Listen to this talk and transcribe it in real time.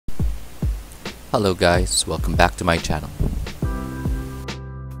Hello guys, welcome back to my channel.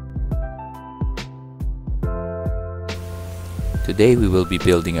 Today we will be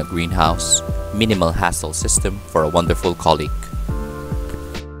building a greenhouse, minimal hassle system for a wonderful colleague.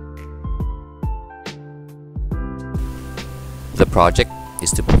 The project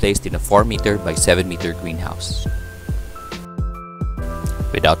is to be placed in a 4 meter by 7 meter greenhouse.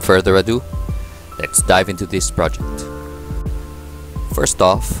 Without further ado, let's dive into this project. First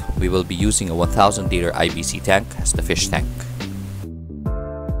off, we will be using a 1000 liter IBC tank as the fish tank.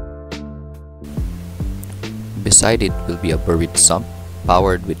 Beside it will be a buried sump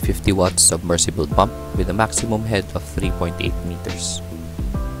powered with 50 watts submersible pump with a maximum head of 3.8 meters.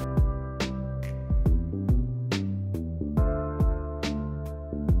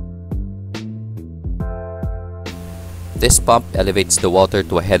 This pump elevates the water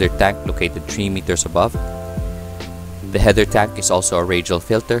to a header tank located 3 meters above. The header tank is also a radial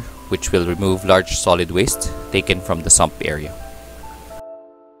filter, which will remove large solid waste taken from the sump area.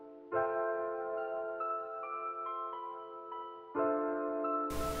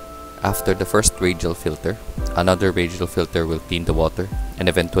 After the first radial filter, another radial filter will clean the water and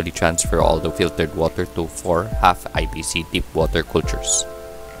eventually transfer all the filtered water to 4 half IBC deep water cultures.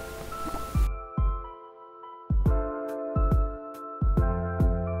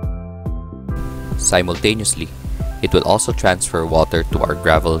 Simultaneously, it will also transfer water to our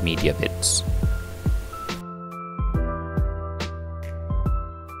gravel media beds.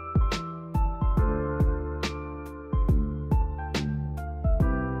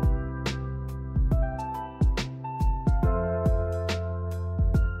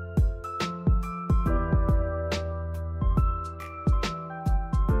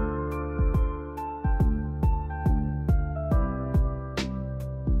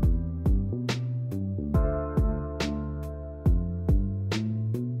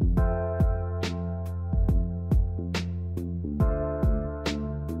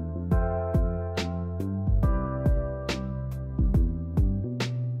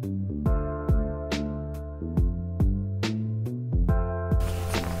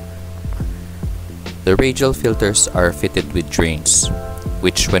 The radial filters are fitted with drains,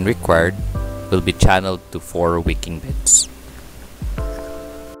 which when required will be channeled to 4 wicking beds.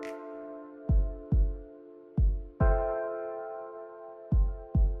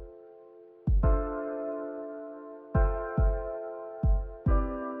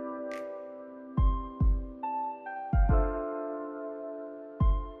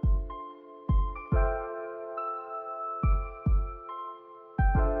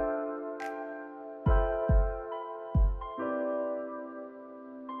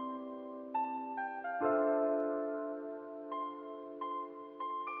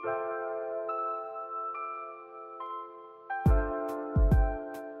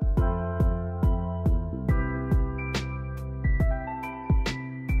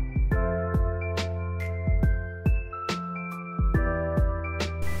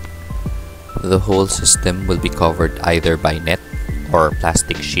 The whole system will be covered either by net or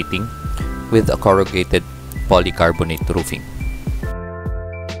plastic sheeting with a corrugated polycarbonate roofing.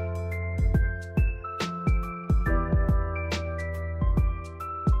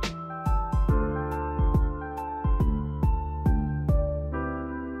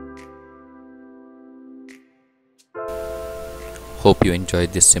 Hope you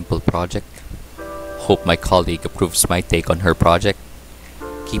enjoyed this simple project. Hope my colleague approves my take on her project.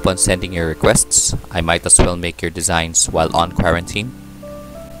 Keep on sending your requests. I might as well make your designs while on quarantine.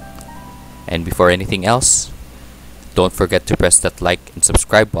 And before anything else, don't forget to press that like and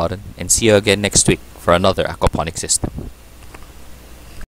subscribe button, and see you again next week for another aquaponic system.